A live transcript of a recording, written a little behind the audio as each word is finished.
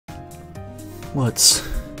What's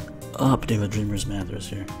up, Diggletdreams? Mattherus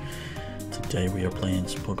here. Today we are playing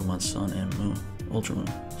some Pokemon Sun and Moon, Ultra Moon,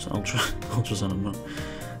 Ultra Sun and Moon.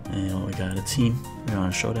 And we got a team. We're on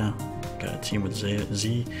a Showdown. Got a team with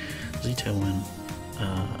Z-Tailwind,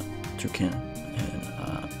 Toucannon, and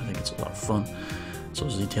I think it's a lot of fun. So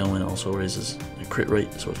Z-Tailwind also raises the crit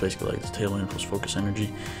rate, so it's basically like the Tailwind plus Focus Energy,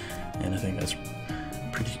 and I think that's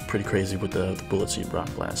pretty crazy with the Bullet Seed Rock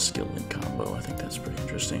Blast skill link combo. I think that's pretty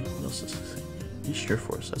interesting. What else is this thing? He's Sheer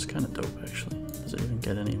Force. That's kind of dope, actually. Does it even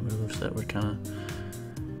get any moves that would kind of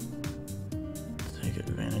take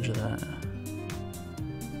advantage of that?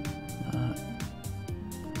 Not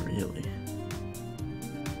really.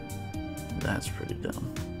 That's pretty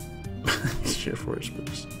dumb. Sheer Force, but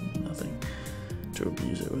just nothing to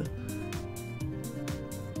abuse it with.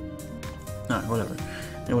 Alright, whatever.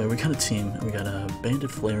 Anyway, we got a team. We got a Banded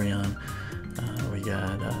Flareon. We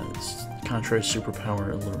got Contrary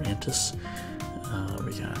Superpower Lurantis.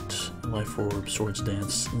 We got Life Orb, Swords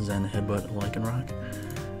Dance, Zen Headbutt, Lycanroc.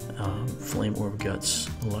 Flame Orb Guts,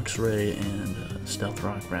 Luxray, and Stealth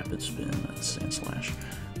Rock, Rapid Spin, Sandslash.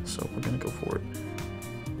 So we're gonna go for it.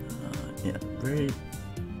 Yeah, very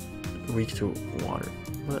weak to water,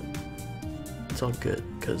 but it's all good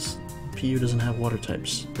because PU doesn't have water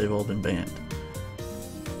types. They've all been banned.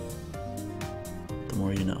 The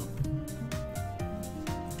more you know.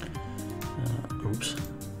 Oops.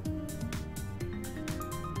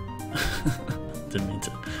 Didn't mean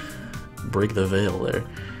to break the veil there.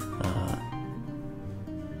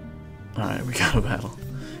 Alright, we got a battle.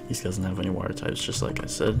 He doesn't have any water types, just like I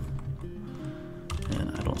said.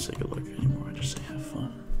 And I don't say good luck anymore, I just say have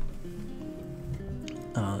fun.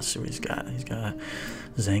 Let's see what he's got. He's got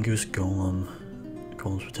Zangoose, Golem,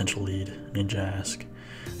 Golem's potential lead, Ninjask.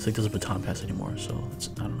 It's like doesn't baton pass anymore, so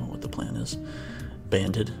I don't know what the plan is.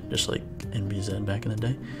 Banded, just like NBZ back in the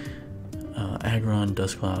day. Aggron,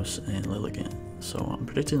 Dusclops, and Lilligant. So I'm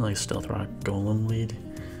predicting like Stealth Rock, Golem lead,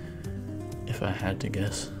 if I had to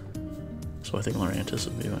guess. So I think Lurantis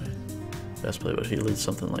would be my best play, but if he leads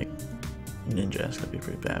something like Ninjask, that'd be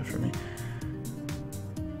pretty bad for me.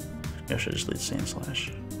 Maybe I should just lead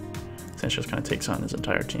Sandslash. Sandslash kind of takes on his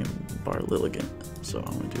entire team, bar Lilligant, so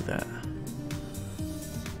I'm gonna do that.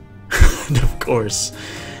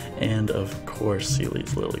 And of course he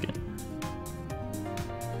leads Lilligant.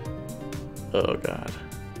 Oh god.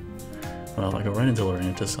 Well, I go right into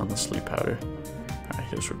Lurantis on the Sleep Powder. Alright,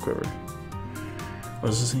 here's for Quiver. What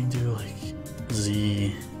does this thing do? Like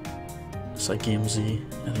Z, Psychium Z,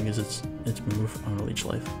 I think is its move on Leech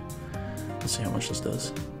Life. Let's see how much this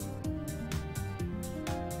does.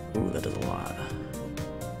 Ooh, that does a lot.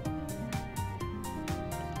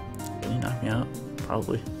 Can he knock me out?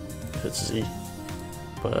 Probably, if it's Z.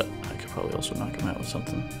 But I could probably also knock him out with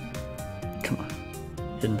something. Come on.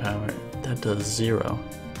 Hidden Power. That does 0.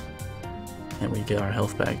 And we get our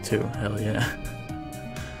health back too. Hell yeah.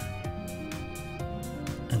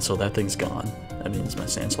 And so that thing's gone. That means my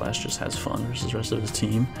Sandslash just has fun versus the rest of his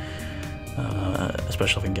team.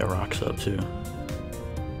 Especially if I can get rocks up too.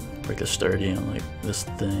 Break a sturdy on like this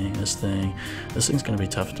thing, this thing. This thing's gonna be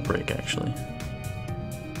tough to break actually.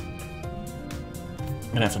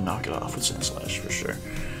 I'm gonna have to knock it off with Sandslash for sure.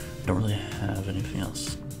 Don't really have anything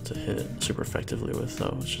else to hit it super effectively with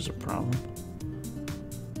though, which is a problem.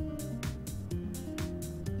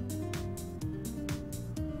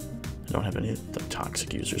 I don't have any of the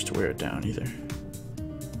toxic users to wear it down either.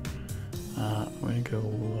 I'm gonna go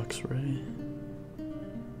Luxray.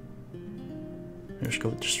 Maybe I should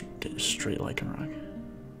go just get straight Lycanroc.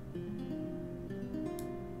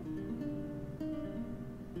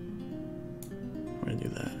 I'm gonna do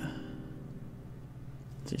that.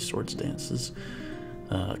 These Swords Dances.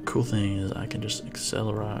 Cool thing is I can just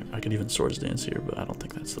Accelerock. I could even Swords Dance here, but I don't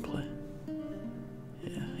think that's the play.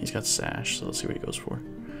 Yeah, he's got Sash, so let's see what he goes for.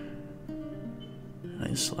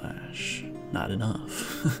 Nice Slash. Not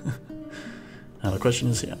enough. Now the question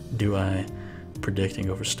is, yeah, do I predict and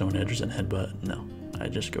go for Stone Edges and Headbutt? No. I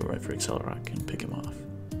just go right for Accelerock and pick him off.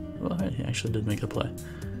 Well, he actually did make the play.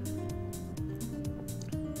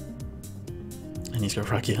 And he's got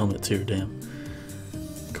Rocky Helmet too, damn.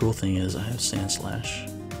 Cool thing is I have Sandslash.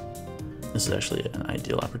 This is actually an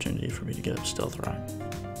ideal opportunity for me to get up Stealth Rock.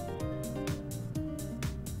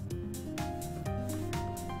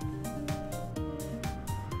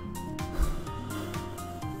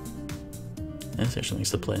 And this actually makes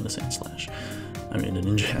the play in the Sandslash. I mean, the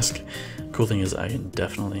Ninjask. Cool thing is I can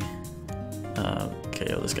definitely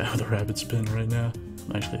KO this guy with a Rapid Spin right now.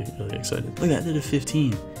 I'm actually really excited. Look at that, I did a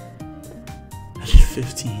 15. I did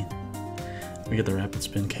 15. We get the Rapid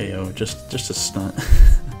Spin KO, just a stunt.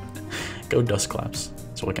 Go Dusclops.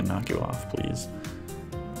 It's so I can knock you off, please.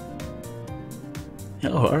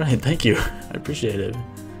 Oh, alright, thank you. I appreciate it.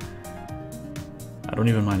 I don't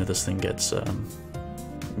even mind if this thing gets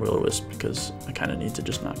Will-O-Wisp, because I kind of need to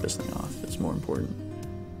just knock this thing off. It's more important.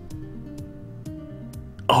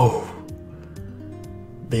 Oh!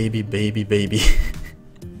 Baby, baby, baby.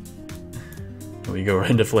 We go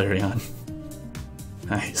right into Flareon.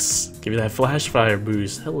 Nice. Give me that flash fire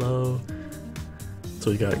boost. Hello.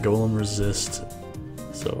 So we got Golem resist.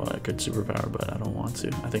 So I could superpower, but I don't want to.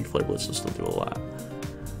 I think Flare Blitz will still do a lot.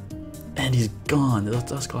 And he's gone. The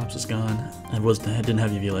Dusclops is gone. And didn't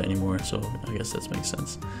have UV light anymore, so I guess that makes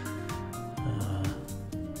sense.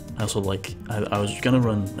 I also like. I was gonna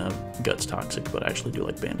run Guts Toxic, but I actually do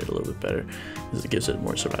like Bandit a little bit better because it gives it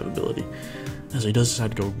more survivability. And so he does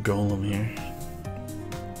decide to go Golem here.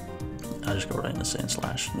 I just go right into Sand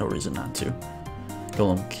Slash. No reason not to.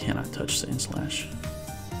 Golem cannot touch Sand Slash.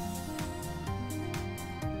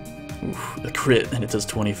 Oof, the crit, and it does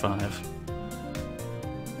 25.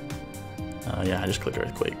 Yeah, I just click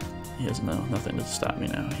Earthquake. He has nothing to stop me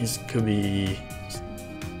now. Could be...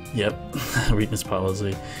 Yep, weakness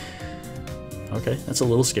policy. Okay, that's a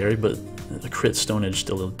little scary, but the crit Stone Edge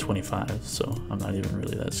still did 25, so I'm not even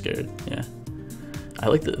really that scared. Yeah. I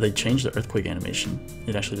like that they changed the Earthquake animation.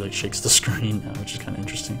 It actually like shakes the screen now, which is kind of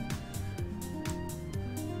interesting.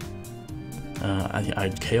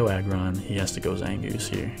 I'd KO Aggron. He has to go Zangoose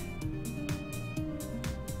here.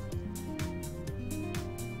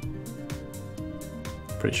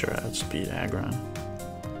 Pretty sure I outspeed Aggron.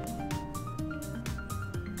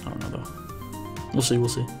 I don't know though. We'll see, we'll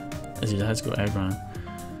see. As he has to go Aggron.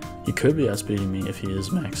 He could be outspeeding me if he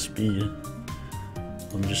is max speed.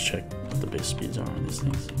 Let me just check what the base speeds are on these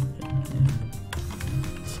things. Yeah.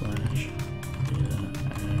 Slash. Yeah,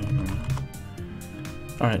 Aggron.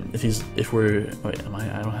 Alright, if we're wait,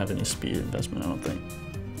 I don't have any speed investment, I don't think.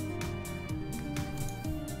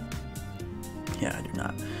 Yeah, I do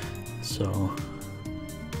not. So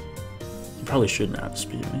he probably shouldn't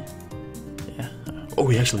outspeed me. Yeah. Oh,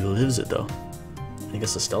 he actually lives it though. He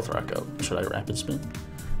gets the Stealth Rock up. Should I Rapid Spin?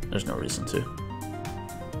 There's no reason to.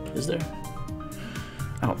 Is there?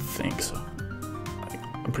 I don't think so.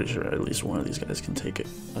 I'm pretty sure at least one of these guys can take it,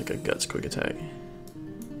 like a Guts Quick Attack.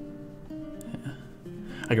 Yeah.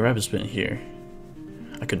 I can Rapid Spin here.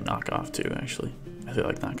 I could Knock Off too, actually. I feel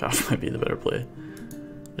like Knock Off might be the better play.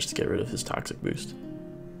 Just to get rid of his Toxic boost.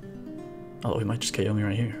 Although he might just KO me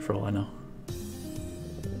right here, for all I know.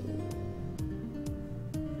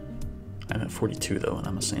 I'm at 42 though, and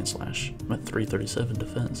I'm a Sand Slash. I'm at 337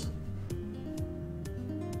 defense.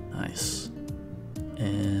 Nice.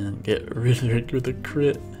 And get rid of it with a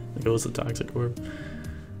crit. There goes the Toxic Orb.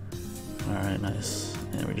 Alright, nice.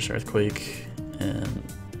 And we just Earthquake. And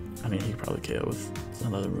I mean, he could probably KO with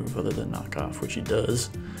another move other than Knock Off, which he does.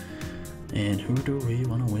 And who do we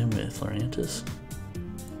want to win with? Lurantis?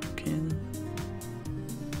 Toucannon?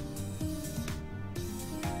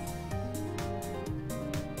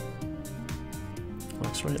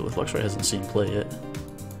 Luxray? Luxray hasn't seen play yet.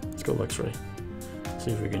 Let's go Luxray.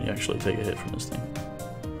 See if we can actually take a hit from this thing.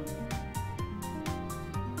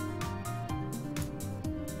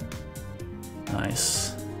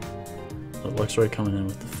 Nice. So Luxray coming in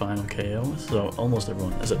with the final KO. So almost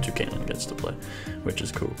everyone, except Toucannon, gets to play, which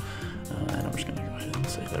is cool. And I'm just gonna go ahead and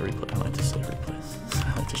save that replay. I like to save replays.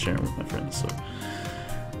 I like to share them with my friends, so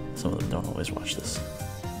some of them don't always watch this.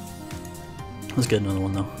 Let's get another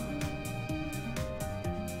one though.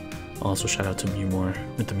 Also, shout out to Mewmore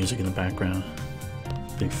with the music in the background.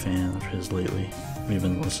 Big fan of his lately. We've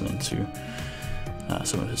been listening to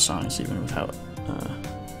some of his songs even without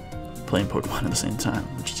playing Pokemon at the same time,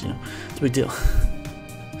 which is, you know, it's a big deal.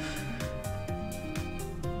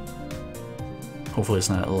 Hopefully it's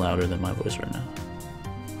not louder than my voice right now.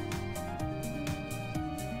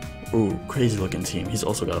 Ooh, crazy looking team. He's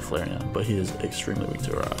also got a Flareon, but he is extremely weak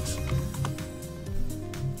to rocks.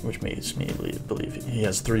 Which makes me believe he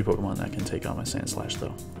has 3 Pokemon that can take on my Sand Slash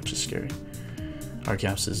though, which is scary.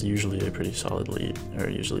 Arceus is usually a pretty solid lead, or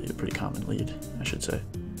usually a pretty common lead, I should say.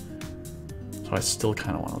 So I still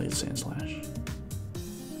kind of want to lead Sand Slash.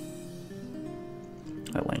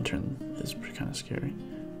 That Lantern is kind of scary.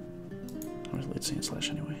 I'm going to lead Sand Slash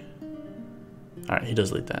anyway. Alright, he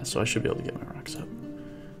does lead that, so I should be able to get my rocks up.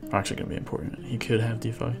 Rocks are going to be important. He could have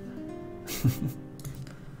DeFi.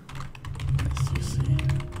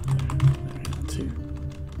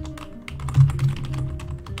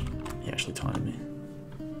 He actually taunted me.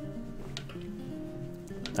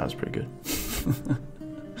 That was pretty good.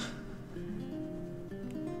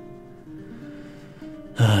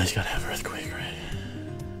 He's gotta have Earthquake, right?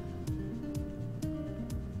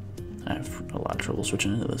 A lot of trouble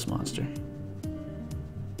switching into this monster.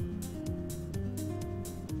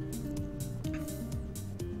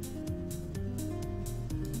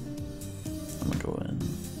 I'm gonna go in.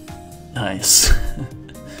 Nice.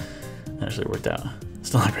 That actually worked out.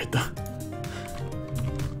 Still not great though.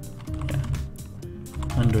 Yeah.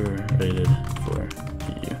 Underrated for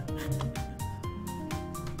PU.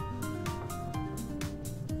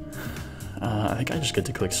 I think I just get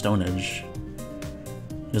to click Stone Edge.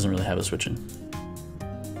 He doesn't really have a switch in.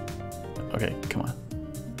 Okay, come on.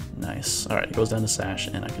 Nice. Alright, it goes down to Sash,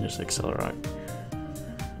 and I can just Accelerate.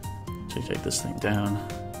 So you take this thing down.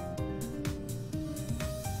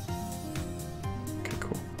 Okay,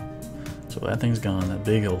 cool. So that thing's gone, that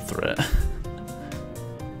big old threat.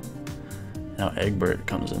 Now Egbert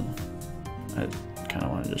comes in. I kind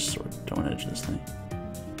of want to just sort of Stone Edge this thing.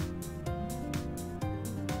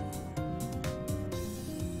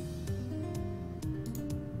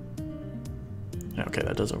 Okay,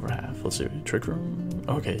 that does over half. Let's see. Trick Room?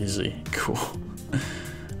 Okay, easy. Cool.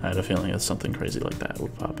 I had a feeling that something crazy like that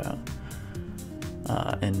would pop out.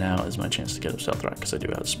 And now is my chance to get a Stealth Rock because I do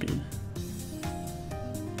have speed.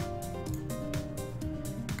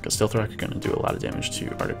 Because Stealth Rock are going to do a lot of damage to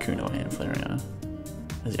Articuno and Flareon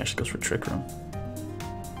as he actually goes for Trick Room.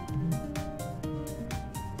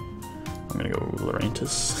 I'm going to go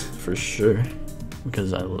Lurantis for sure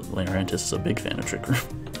because Lurantis is a big fan of Trick Room.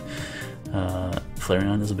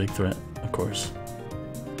 Flareon is a big threat, of course,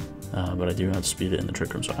 but I do outspeed it in the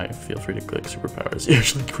Trick Room, so I feel free to click Superpowers. He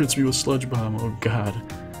actually crits me with Sludge Bomb, oh god.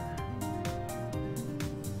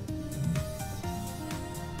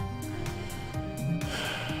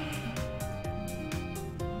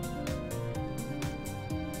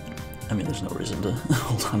 I mean, there's no reason to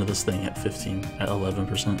hold on to this thing at 15, at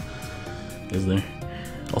 11%, is there?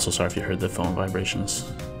 Also, sorry if you heard the phone vibrations.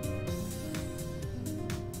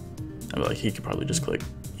 I mean, like, he could probably just click.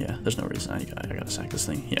 Yeah, there's no reason. I gotta sack this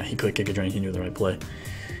thing. Yeah, he clicked Giga Drain. He knew the right play.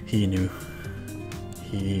 He knew.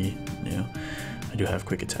 He knew. I do have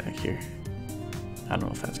Quick Attack here. I don't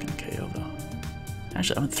know if that's gonna KO though.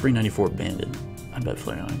 Actually, I'm at 394 banded. I bet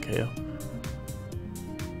Flareon KO.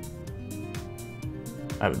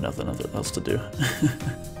 I have nothing else to do.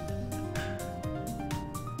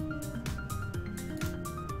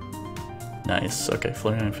 Nice. Okay,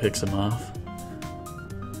 Flareon picks him off.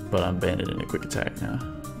 But I'm banded into Quick Attack now.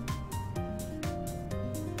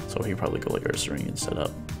 So he'll probably go like Ursaring and set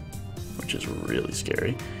up, which is really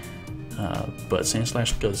scary. But Sand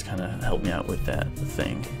Slash does kind of help me out with that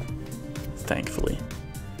thing, thankfully.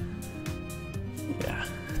 Yeah.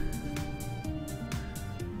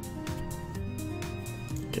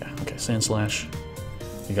 Yeah, okay, Sand Slash.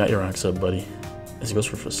 You got your Rock Sub, buddy. As he goes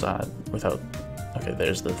for Facade without... Okay,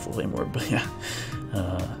 there's the Flame Orb, but yeah.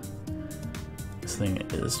 This thing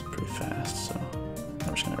is pretty fast, so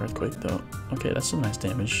I'm just gonna Earthquake though. Okay, that's some nice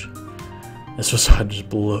damage. This Facade just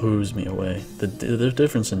blows me away. The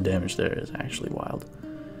difference in damage there is actually wild.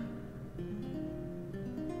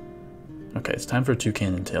 Okay, it's time for a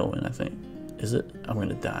Toucannon Tailwind, I think. Is it? I'm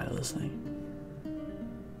gonna die to this thing.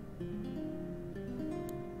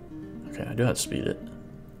 Okay, I do outspeed it.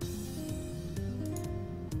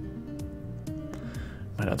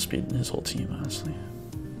 Might outspeed his whole team, honestly.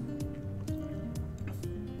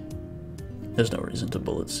 There's no reason to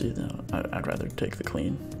Bullet Seed though. I'd rather take the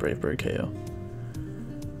clean Brave Bird KO.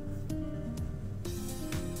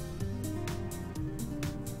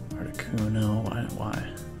 Articuno, why?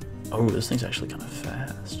 Oh, this thing's actually kind of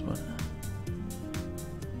fast. What?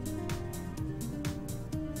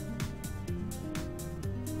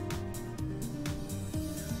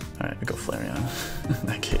 Alright, we go Flareon in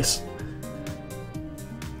that case.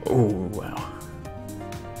 Oh, wow.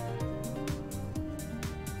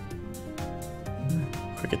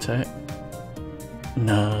 Quick Attack.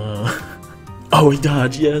 No. Oh, he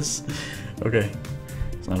dodged, yes. Okay.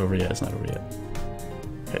 It's not over yet, it's not over yet.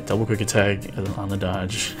 Okay, double Quick Attack on the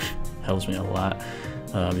dodge. Helps me a lot.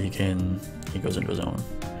 But he goes into his own.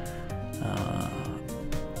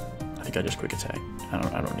 I think I just Quick Attack.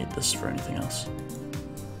 I don't need this for anything else.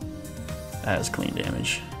 That is clean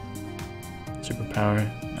damage. Superpower,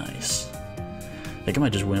 nice. I think I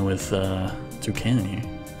might just win with Toucannon here.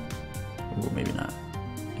 Ooh, maybe not.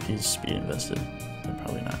 If he's speed invested, then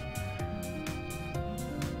probably not.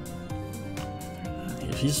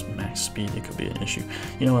 If he's max speed, it could be an issue.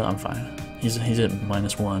 You know what? I'm fine. He's at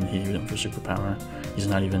 -1. He used him for superpower. He's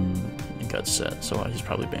not even gut set, so he's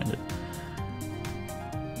probably banded.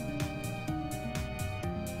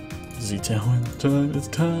 Z-Tailwind time. It's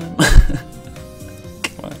time.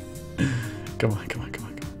 Come on. Come on. Come on. Come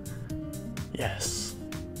on. Come on. Yes.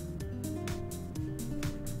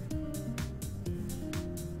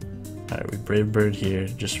 Alright, we Brave Bird here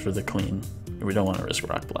just for the clean. We don't want to risk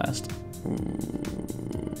Rock Blast.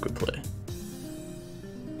 Ooh, good play.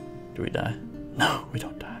 Do we die? No, we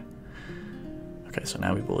don't die. Okay, so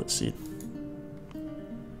now we Bullet Seed.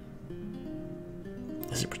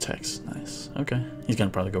 As he protects. Nice. Okay. He's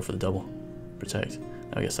gonna probably go for the double. Protect.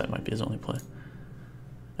 I guess that might be his only play.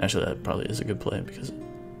 Actually, that probably is a good play because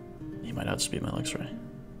he might outspeed my Luxray.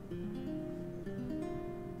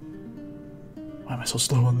 Why am I so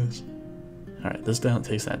slow on this? Alright, this down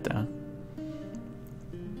takes that down.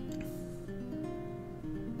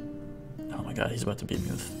 Oh my god, he's about to beat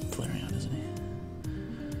me with Flareon, isn't he?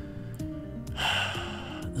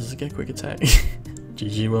 This is a get quick attack.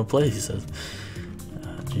 GG, well played, he says.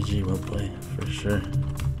 GG, well played, for sure.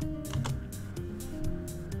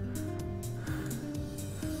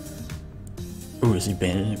 Ooh, is he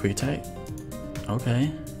banned in a quick attack?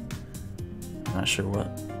 Okay. I'm not sure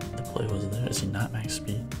what the play was there. Is he not max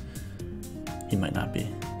speed? He might not be.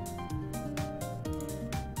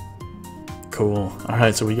 Cool.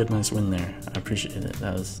 Alright, so we get a nice win there. I appreciate it.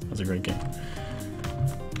 That was a great game.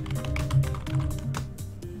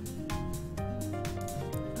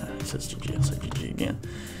 He says GG, I'll say GG again.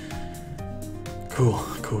 Cool,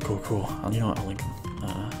 cool, cool, cool. You know what, I'll link him.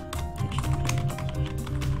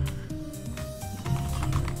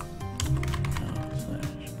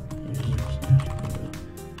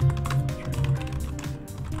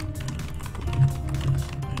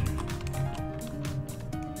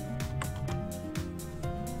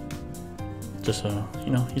 Just so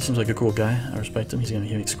you know, he seems like a cool guy. I respect him.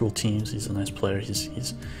 He makes cool teams. He's a nice player. He's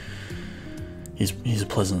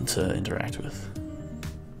pleasant to interact with.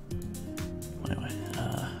 Anyway,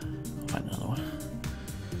 I'll find another one.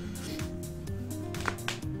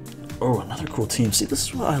 Oh, another cool team. See, this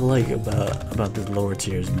is what I like about the lower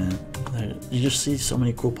tiers, man. You just see so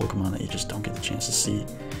many cool Pokemon that you just don't get the chance to see.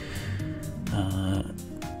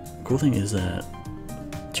 Cool thing is that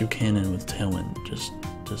Toucannon with Tailwind just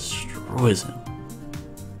destroys him,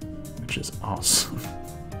 which is awesome.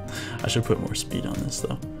 I should put more speed on this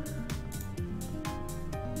though.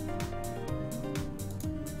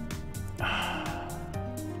 Yeah,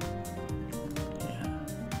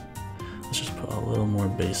 let's just put a little more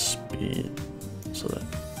base speed so that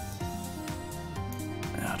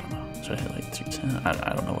I don't know. Should I hit like 210?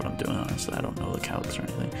 I don't know what I'm doing, honestly. I don't know the calcs or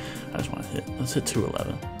anything. I just want to hit. Let's hit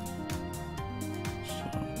 211.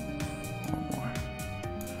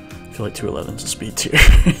 I feel like 211 is a speed tier.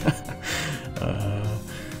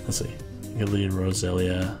 Let's see. You could lead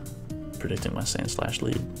Roselia. Predicting my Sandslash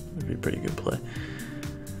lead would be a pretty good play.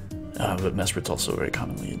 But Mesprit's also a very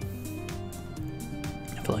common lead.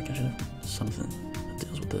 I feel like I should have something that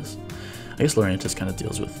deals with this. I guess Lurantis kind of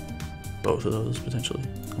deals with both of those potentially.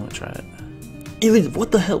 I'm gonna try it. Elite,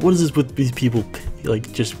 what the hell? What is this with these people like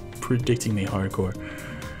just predicting me hardcore?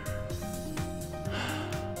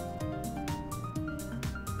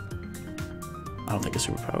 I don't think a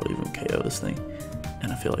superpower will even KO this thing,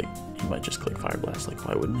 and I feel like he might just click Fire Blast. Like,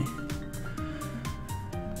 why wouldn't he?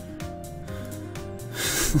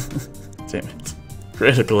 Damn it!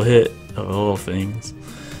 Critical hit of all things.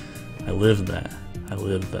 I lived that. I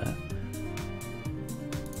lived that.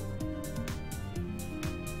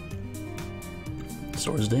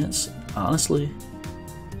 Swords Dance. Honestly,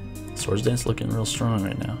 Swords Dance looking real strong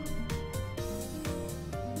right now.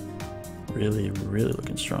 Really, really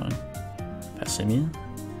looking strong. Simeon?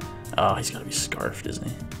 Oh, he's gotta be scarfed, isn't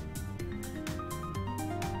he?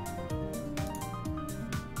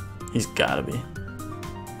 He's gotta be.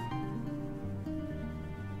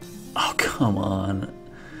 Oh, come on.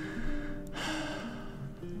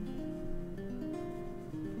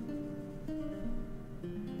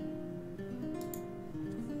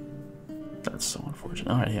 That's so unfortunate.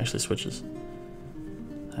 Alright, he actually switches.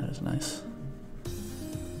 That is nice.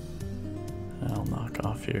 I'll knock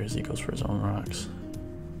off here as he goes for his own rocks.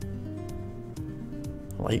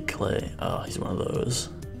 Light Clay. Oh, he's one of those.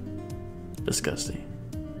 Disgusting.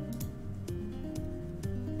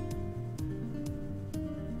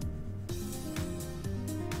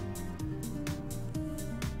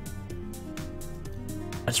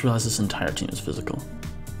 I just realized this entire team is physical.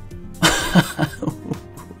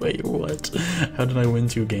 Wait, what? How did I win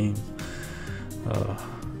 2 games?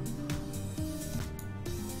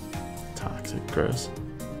 Toxic, gross.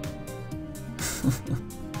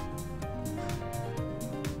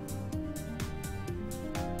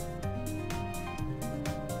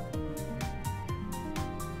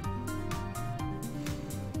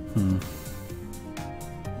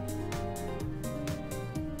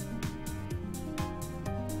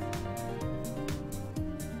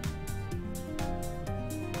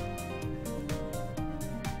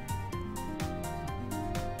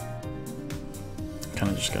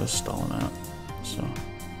 kind of just gotta stall him out, so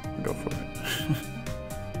I'll go for it.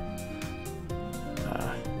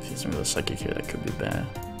 If he's with a psychic here, that could be bad.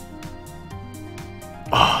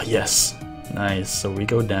 Oh, yes! Nice. So we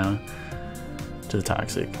go down to the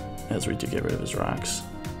Toxic as we do get rid of his rocks.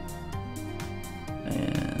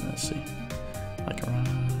 And let's see. Like a rock.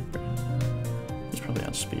 He's probably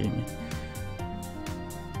outspeeding me.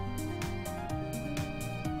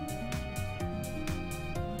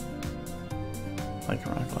 Like a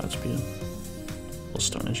rock, I'll outspeed him. Little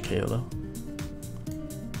Stone Edge KO though.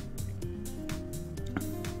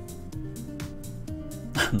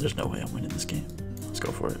 There's no way I'm winning this game. Let's go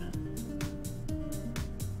for it.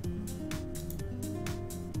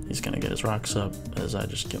 He's gonna get his rocks up as I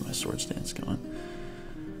just get my sword stance going.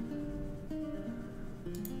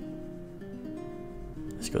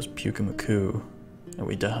 This goes Puka-Maku. And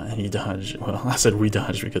we dodge. He dodged. Well, I said we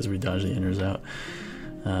dodged because we dodged the inners out.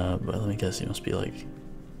 But let me guess, he must be like.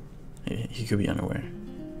 He could be unaware.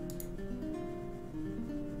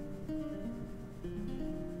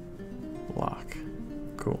 Lock.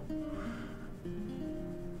 Cool.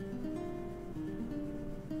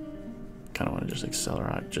 Kind of want to just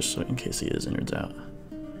accelerate just so in case he is innards out.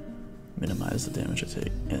 Minimize the damage I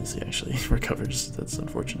take. And he actually recovers. That's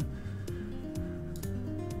unfortunate.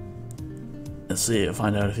 Let's see. I'll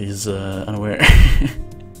find out if he's unaware.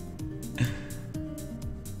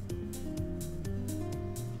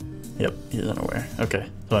 Yep, he's unaware. Okay,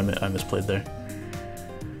 so I misplayed there.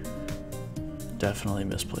 Definitely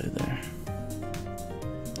misplayed there.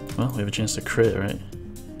 Well, we have a chance to crit, right?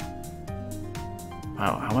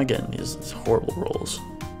 Wow, how am I getting these horrible rolls?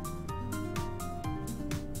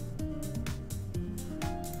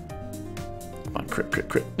 Come on, crit, crit,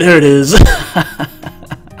 crit. There it is!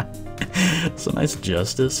 It's a nice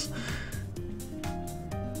justice.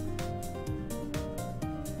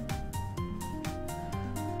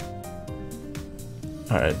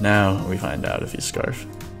 Alright, now we find out if he's Scarf.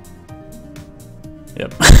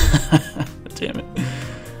 Yep. Damn it.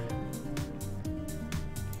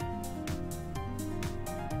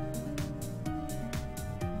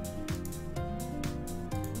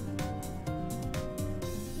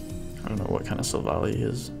 I don't know what kind of Sylvali he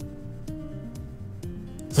is.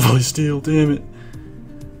 Sylvali Steel, damn it.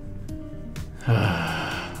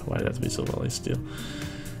 Why'd it have to be Sylvali Steel?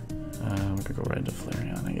 I'm gonna go right into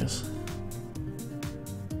Flareon, I guess.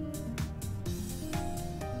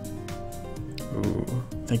 Ooh,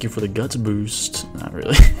 thank you for the guts boost. Not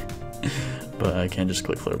really. But I can just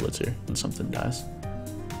click Flare Blitz here and something dies.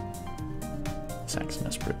 Sax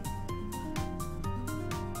Mesprit.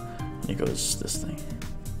 And he goes this thing.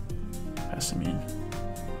 Pass him in.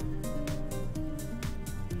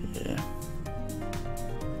 Yeah.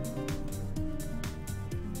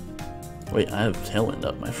 Wait, I have Tailwind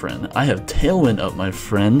up, my friend. I have Tailwind up, my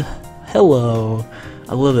friend. Hello.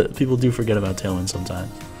 I love it. People do forget about Tailwind sometimes.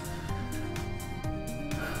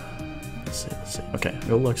 Let's see. Okay,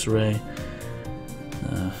 go Luxray.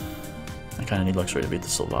 I kind of need Luxray to beat the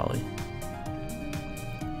Sylvali.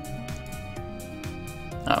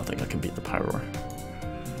 I don't think I can beat the Pyroar.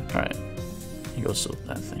 Alright, he goes to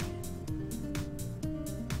that thing.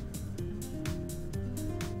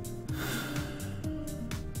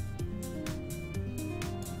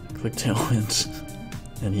 Click Tailwind,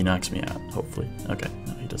 and he knocks me out, hopefully. Okay,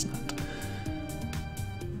 no, he does not.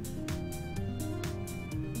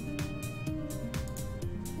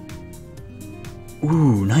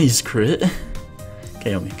 Ooh, nice crit.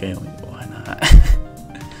 KO me, why not?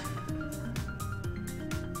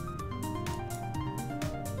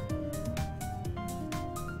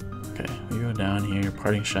 Okay, we go down here,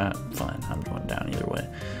 parting shot, fine, I'm going down either way.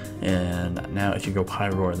 And now if you go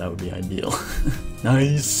Pyroar, that would be ideal.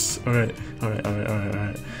 Nice! Alright.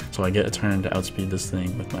 So I get a turn to outspeed this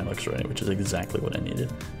thing with my Luxray, which is exactly what I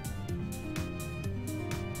needed.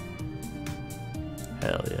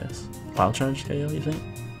 Hell yes. Wild Charge KO, you think?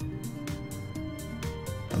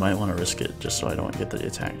 I might want to risk it just so I don't get the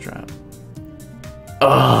attack drop.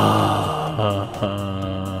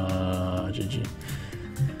 GG.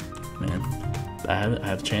 Man, I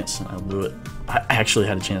have a chance and I blew it. I actually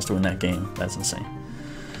had a chance to win that game. That's insane.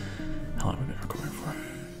 How long have we been recording for?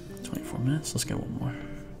 24 minutes? Let's get one more.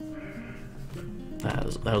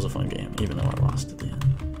 That was a fun game, even though I lost at the end.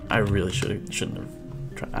 I really shouldn't have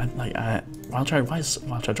tried. Wild Charge, why is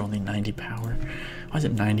Wild Charge only 90 power? Why is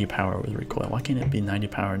it 90 power with recoil? Why can't it be 90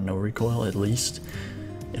 power no recoil at least?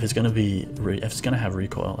 If it's gonna have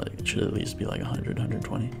recoil, it should at least be like 100,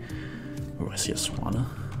 120. Oh, I see a Swanna.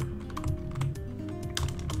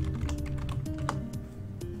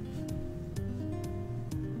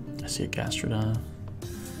 I see a Gastrodon.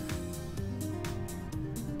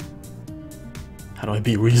 How do I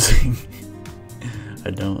beat Wheezing?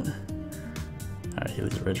 I don't. Alright, he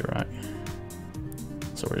leaves a Regirock.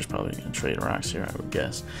 So we're just probably gonna trade rocks here, I would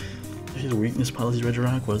guess. If he's a weakness policy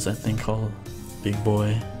Regirock, what is that thing called? Big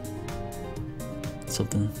boy.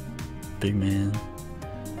 Something. Big man.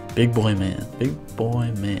 Big boy man. Big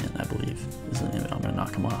boy man, I believe, is the name of it. I'm gonna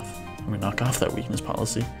knock him off. I'm gonna knock off that weakness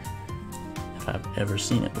policy. If I've ever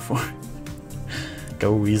seen it before.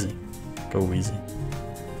 Go Wheezing. Go Wheezing.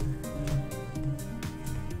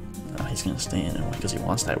 He's gonna stay in it because he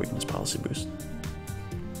wants that weakness policy boost.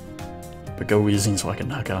 But go Wheezing so I can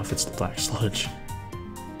knock off its Black Sludge.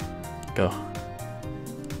 Go.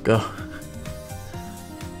 Go.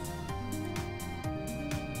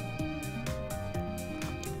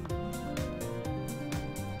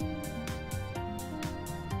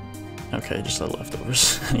 Okay, just the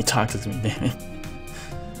leftovers. And he toxics me, damn it.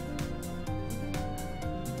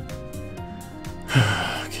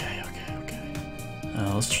 Okay.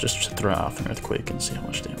 Let's just throw off an Earthquake and see how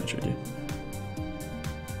much damage we do.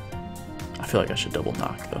 I feel like I should double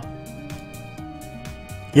knock though.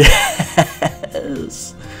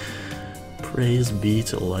 Yes! Praise be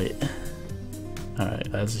to light.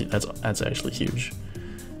 Alright, that's actually huge.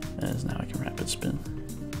 As now I can rapid spin.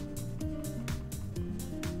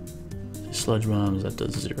 Sludge bombs, that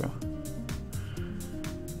does 0.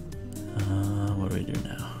 What do we do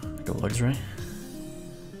now? Go Luxray.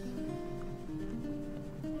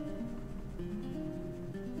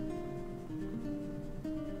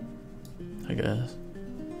 I guess.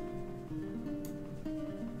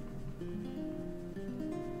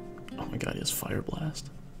 Oh my god, he has Fire Blast.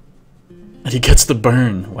 And he gets the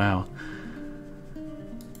burn, wow.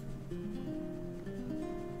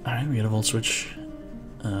 Alright, we get a Volt Switch.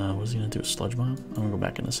 What is he gonna do? A Sludge Bomb? I'm gonna go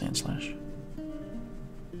back into Sand Slash.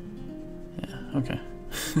 Yeah, okay.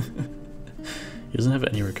 He doesn't have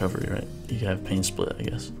any recovery, right? You can have Pain Split, I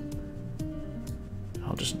guess.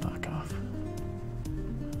 I'll just knock off.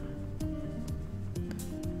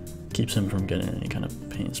 Keeps him from getting any kind of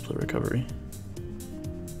Pain Split recovery.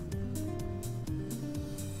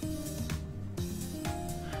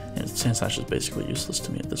 And Sand Slash is basically useless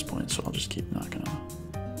to me at this point, so I'll just keep knocking off.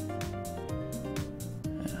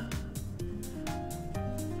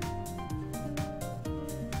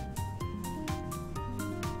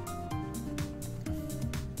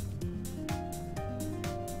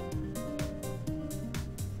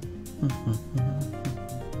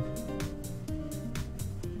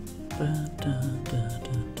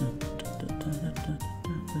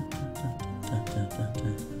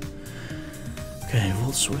 Okay,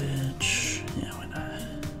 Volt Switch. Yeah, why not?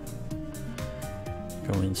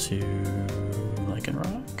 Go into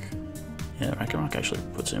Lycanroc. Yeah, Lycanroc actually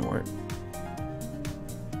puts in work.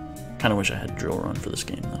 Kinda wish I had Drill Run for this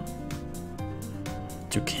game though.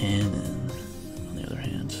 Toucannon, on the other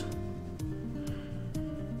hand.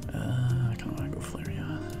 I kinda wanna go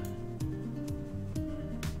Flareon.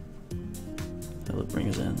 That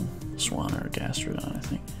brings in Swan or Gastrodon, I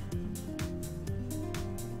think.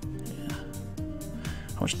 Yeah.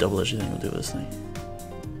 How much double edge do you think we'll do with this thing?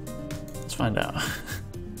 Let's find out.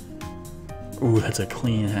 Ooh, that's a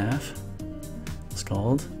clean half.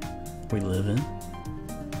 Scald. We live in.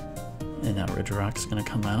 And now Regirock's gonna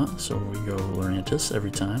come out, so we go Lurantis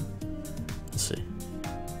every time. Let's see.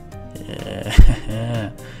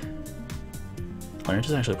 Yeah.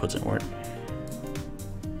 Lurantis actually puts in work.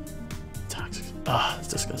 Toxic. Ah, it's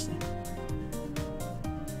disgusting.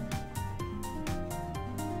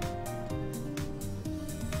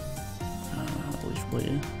 Leaf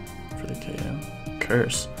Blade for the KO.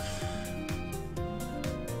 Curse.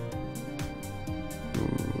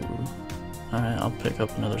 Alright, I'll pick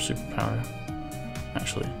up another superpower.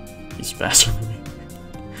 Actually, he's faster than me.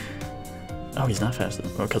 Oh, he's not faster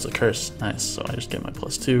than me. Oh, because of Curse. Nice. So I just get my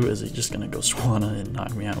 +2. Is he just going to go Swanna and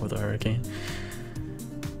knock me out with a Hurricane?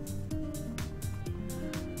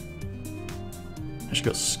 I should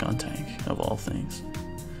go Skuntank, of all things.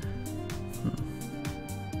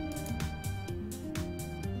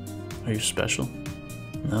 Are you special?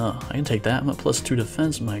 No, I can take that. I'm a +2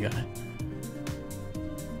 defense, my guy.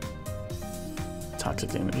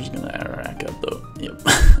 Toxic damage is gonna rack up though. Yep.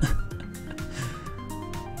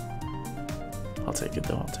 I'll take it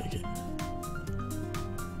though, I'll take it.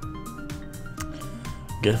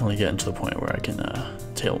 Definitely getting to the point where I can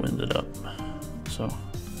Tailwind it up. So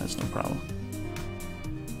that's no problem.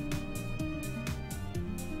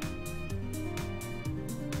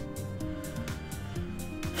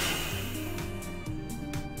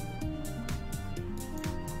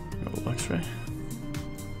 Go X-Ray.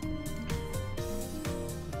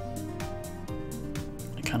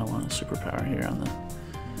 I kind of want a superpower here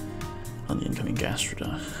on the incoming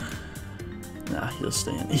Gastrodon. Nah, he'll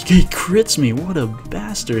stay in. He crits me. What a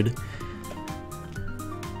bastard.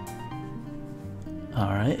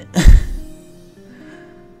 Alright.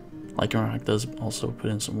 Lycanroc does also put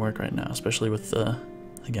in some work right now, especially with the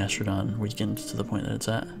Gastrodon weakened to the point that it's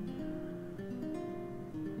at.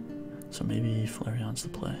 So maybe Flareon's the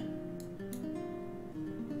play.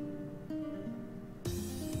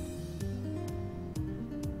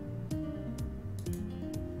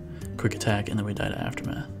 Quick attack, and then we die to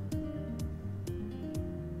Aftermath.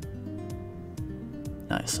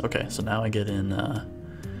 Nice. Okay, so now I get in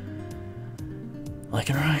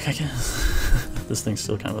Lycanroc, I guess. This thing's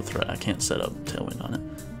still kind of a threat. I can't set up Tailwind on it.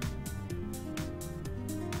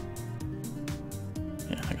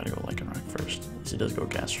 Yeah, I gotta go Lycanroc first. He does go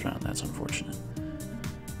Gastrodon, that's unfortunate.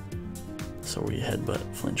 So we headbutt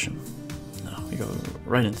flinch him. No, we go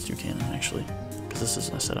right into Toucannon actually, because this is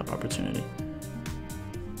a setup opportunity.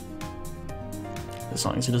 As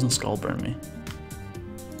long as he doesn't Skull Burn me.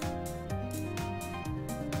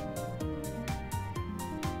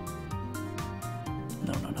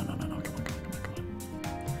 No, come on.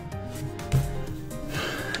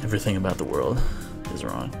 Everything about the world is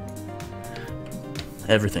wrong.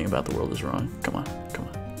 Everything about the world is wrong. Come on.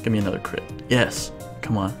 Give me another crit. Yes.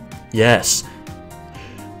 Come on. Yes.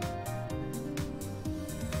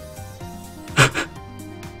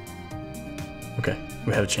 Okay,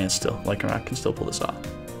 we have a chance still. Lycanroc can still pull this off.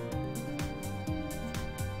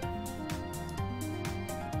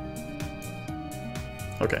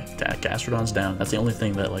 Okay, Gastrodon's down. That's the only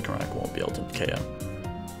thing that Lycanroc won't be able to KO.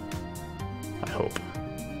 I hope.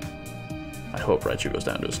 I hope Raichu goes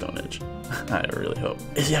down to a Stone Edge. I really hope.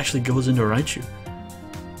 He actually goes into Raichu.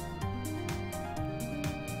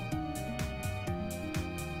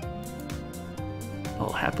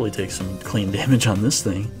 I'll happily take some clean damage on this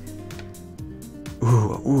thing.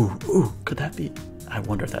 Ooh, could that be? I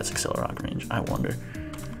wonder if that's Accelerock range. I wonder.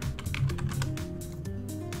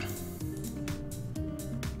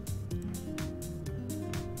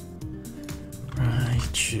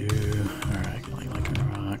 Raichu. Alright,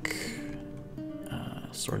 Lycanroc.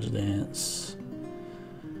 Swords Dance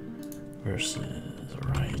versus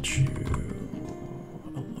Raichu.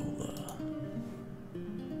 Alola.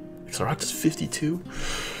 Accelerock does 52?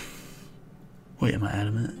 Wait, am I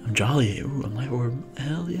adamant? I'm Jolly. Ooh, I'm Light Orb.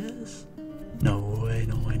 Hell yes. No way.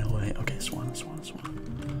 Okay, Swan.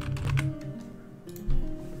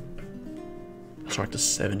 Accelerock does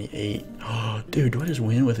 78. Oh, dude, do I just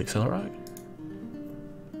win with Accelerock?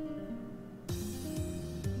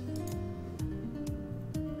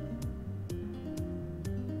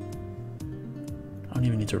 I don't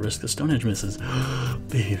even need to risk the Stone Edge misses.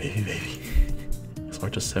 baby.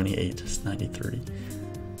 Accelerock does 78, just 93.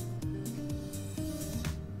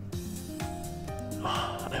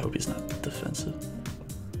 I hope he's not defensive.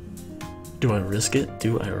 Do I risk it?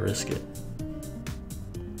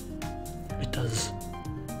 It does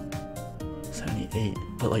 78.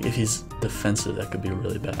 But like if he's defensive, that could be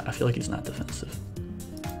really bad. I feel like he's not defensive.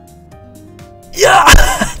 Yeah!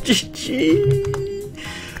 GG!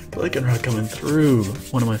 Lycanroc coming through.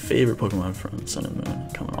 One of my favorite Pokemon from Sun and Moon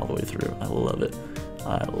coming all the way through. I love it.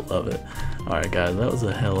 Alright guys, that was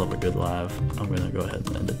a hell of a good live. I'm gonna go ahead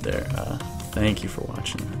and end it there. Thank you for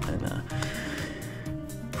watching, and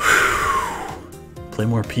play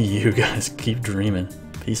more PU, guys. Keep dreaming.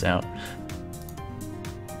 Peace out.